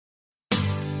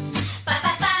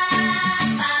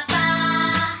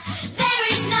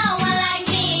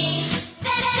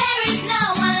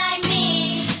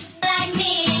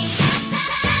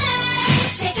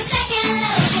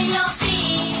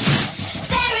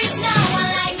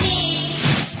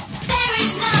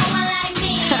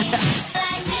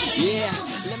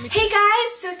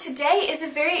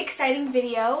very exciting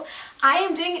video. I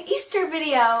am doing an Easter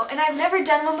video and I've never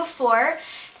done one before,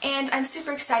 and I'm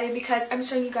super excited because I'm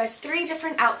showing you guys 3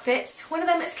 different outfits. One of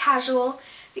them is casual,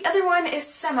 the other one is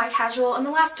semi-casual, and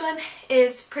the last one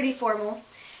is pretty formal.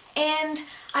 And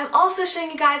I'm also showing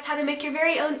you guys how to make your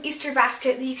very own Easter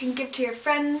basket that you can give to your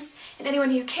friends and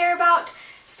anyone you care about.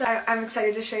 So I'm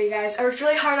excited to show you guys. I worked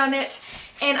really hard on it,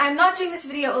 and I'm not doing this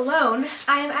video alone.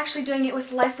 I am actually doing it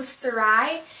with Life with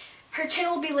Sarai. Her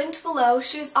channel will be linked below.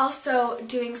 She's also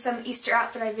doing some Easter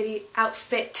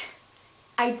outfit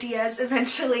ideas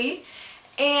eventually.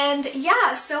 And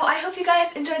yeah, so I hope you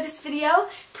guys enjoyed this video.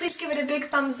 Please give it a big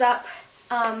thumbs up,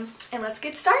 and let's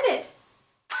get started.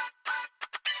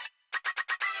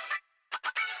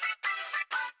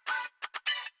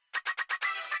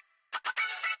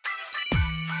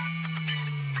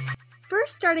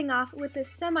 First, starting off with this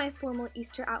semi-formal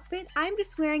Easter outfit, I'm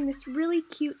just wearing this really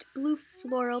cute blue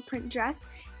floral print dress,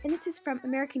 and this is from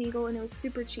American Eagle, and it was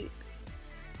super cheap.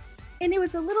 And it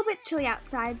was a little bit chilly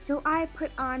outside, so I put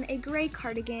on a gray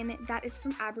cardigan that is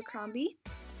from Abercrombie.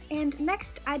 And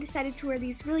next, I decided to wear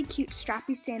these really cute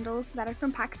strappy sandals that are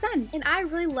from PacSun. And I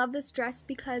really love this dress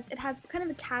because it has kind of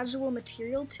a casual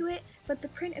material to it, but the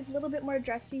print is a little bit more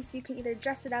dressy, so you can either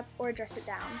dress it up or dress it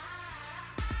down.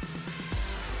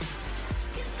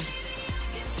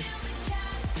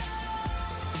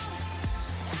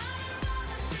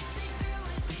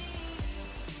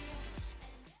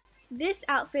 This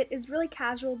outfit is really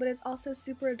casual, but it's also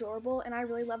super adorable, and I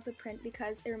really love the print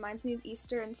because it reminds me of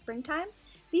Easter and springtime.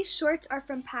 These shorts are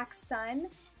from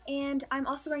PacSun, and I'm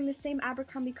also wearing the same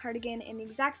Abercrombie cardigan and the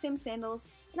exact same sandals,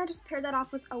 and I just paired that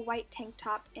off with a white tank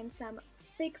top and some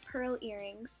fake pearl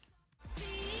earrings.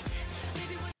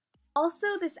 Also,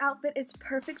 this outfit is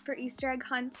perfect for Easter egg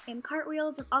hunts and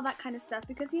cartwheels and all that kind of stuff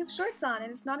because you have shorts on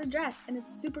and it's not a dress and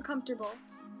it's super comfortable.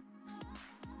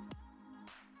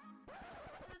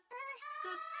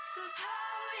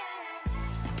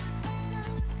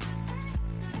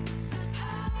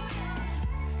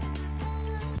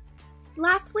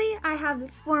 Lastly, I have the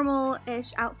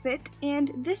formal-ish outfit,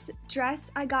 and this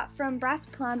dress I got from Brass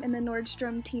Plum in the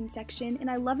Nordstrom teen section, and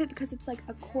I love it because it's like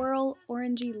a coral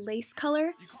orangey lace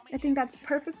color. I think that's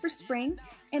perfect for spring,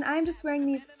 and I'm just wearing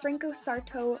these Franco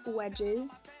Sarto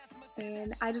wedges,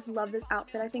 and I just love this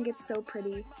outfit. I think it's so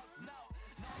pretty.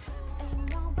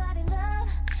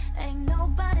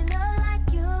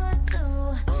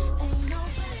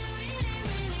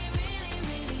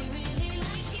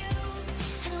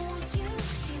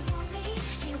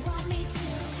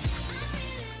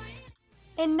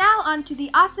 And now onto the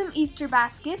awesome Easter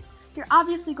baskets. You're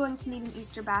obviously going to need an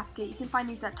Easter basket. You can find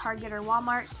these at Target or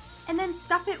Walmart. And then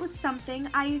stuff it with something.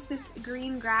 I use this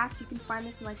green grass. You can find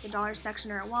this in like the dollar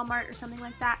section or at Walmart or something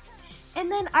like that.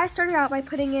 And then I started out by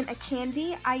putting in a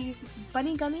candy. I use this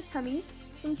Bunny Gummy Tummies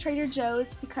from Trader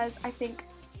Joe's because I think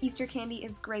Easter candy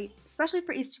is great, especially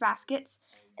for Easter baskets.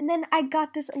 And then I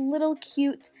got this little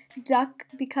cute duck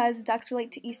because ducks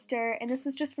relate to Easter. And this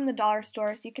was just from the dollar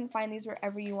store, so you can find these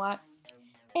wherever you want.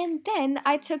 And then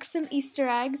I took some Easter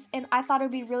eggs, and I thought it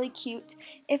would be really cute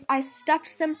if I stuffed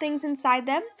some things inside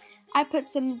them. I put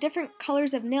some different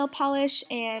colors of nail polish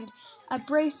and a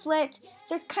bracelet.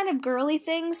 They're kind of girly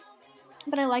things,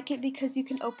 but I like it because you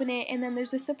can open it and then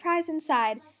there's a surprise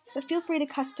inside. But feel free to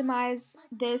customize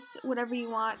this whatever you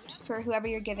want for whoever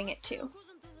you're giving it to.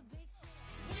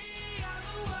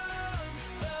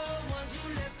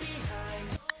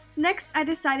 Next, I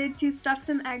decided to stuff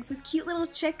some eggs with cute little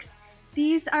chicks.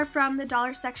 These are from the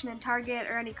dollar section in Target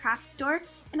or any craft store.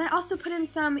 And I also put in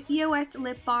some EOS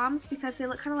lip balms because they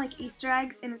look kind of like Easter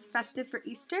eggs and it's festive for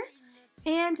Easter.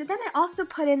 And then I also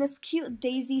put in this cute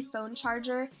daisy phone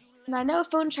charger. And I know a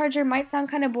phone charger might sound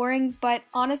kind of boring, but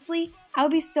honestly, I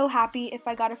would be so happy if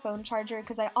I got a phone charger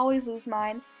because I always lose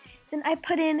mine. Then I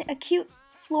put in a cute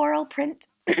floral print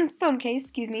phone case,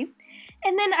 excuse me.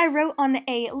 And then I wrote on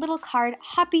a little card,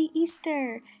 Happy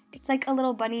Easter. It's like a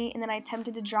little bunny, and then I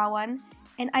attempted to draw one,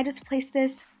 and I just placed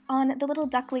this on the little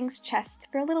duckling's chest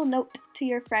for a little note to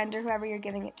your friend or whoever you're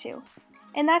giving it to.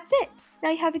 And that's it! Now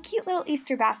you have a cute little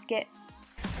Easter basket.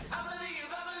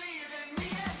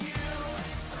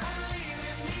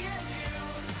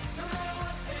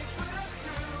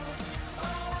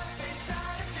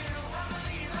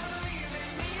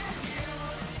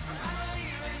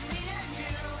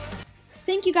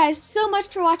 Thank you guys so much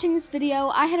for watching this video.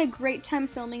 I had a great time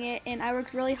filming it and I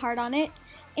worked really hard on it.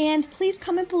 And please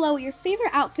comment below what your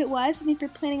favorite outfit was and if you're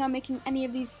planning on making any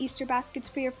of these Easter baskets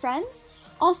for your friends.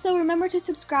 Also, remember to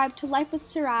subscribe to Life with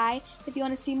Sarai if you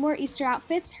want to see more Easter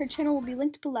outfits. Her channel will be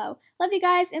linked below. Love you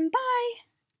guys and bye!